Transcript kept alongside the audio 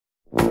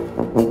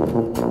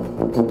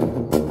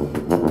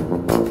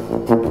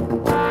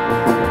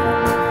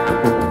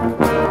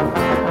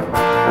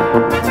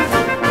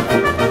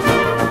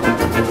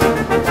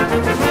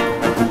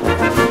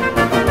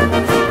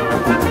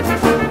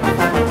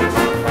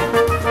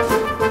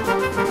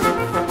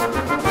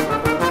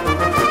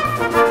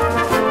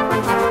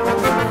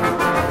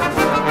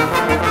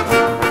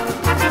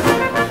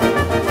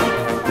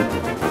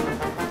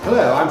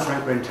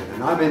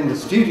I'm in the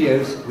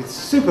studios with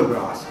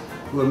Superbrass,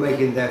 who are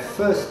making their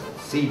first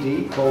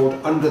CD called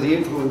Under the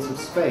Influence of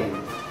Spain,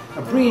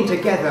 a bringing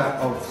together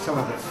of some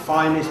of the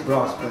finest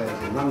brass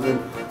players in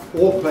London,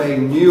 all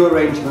playing new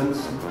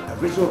arrangements,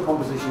 original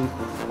compositions,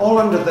 all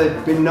under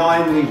the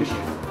benign leadership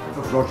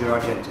of Roger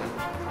Argenti.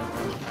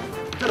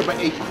 Got about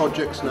 8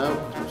 projects now,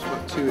 it's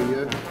about 2 a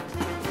year.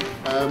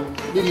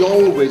 Nearly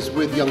always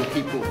with young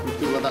people. We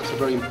feel that that's a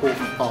very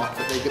important part,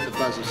 that they get the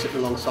buzz of sitting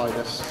alongside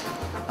us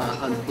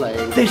and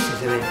playing. This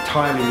is an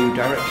entirely new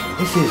direction.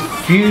 This is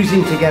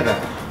fusing together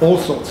all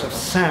sorts of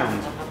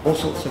sounds, all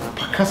sorts of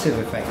percussive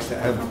effects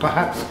that have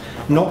perhaps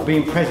not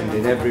been present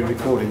in every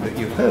recording that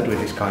you've heard with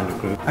this kind of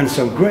group, and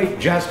some great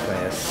jazz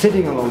players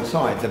sitting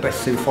alongside the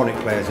best symphonic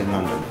players in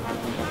London.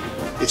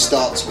 It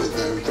starts with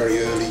very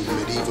early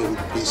medieval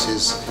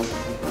pieces,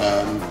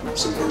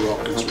 some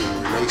Baroque and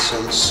some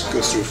Renaissance,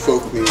 goes through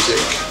folk music,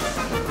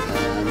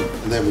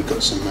 and then we've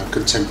got some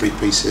contemporary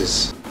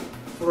pieces.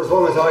 For as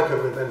long as I can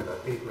remember,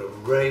 people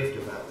have raved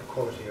about the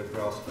quality of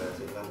brass players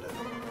in London.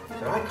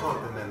 But I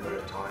can't remember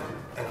a time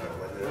ever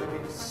when there have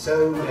been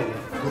so many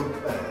good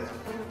players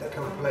that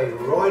can play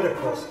right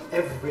across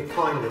every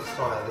kind of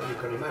style that you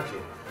can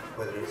imagine,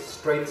 whether it's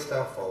straight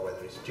stuff or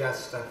whether it's jazz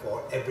stuff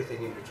or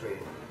everything in between.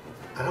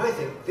 And I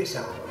think this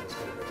album is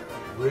going to be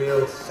a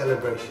real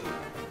celebration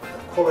of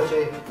the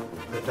quality,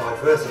 the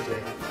diversity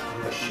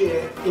and the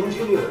sheer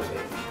ingenuity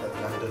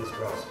of London's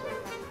brass players.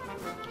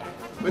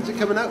 When's it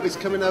coming out? It's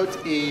coming out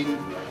in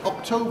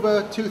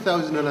October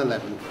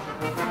 2011.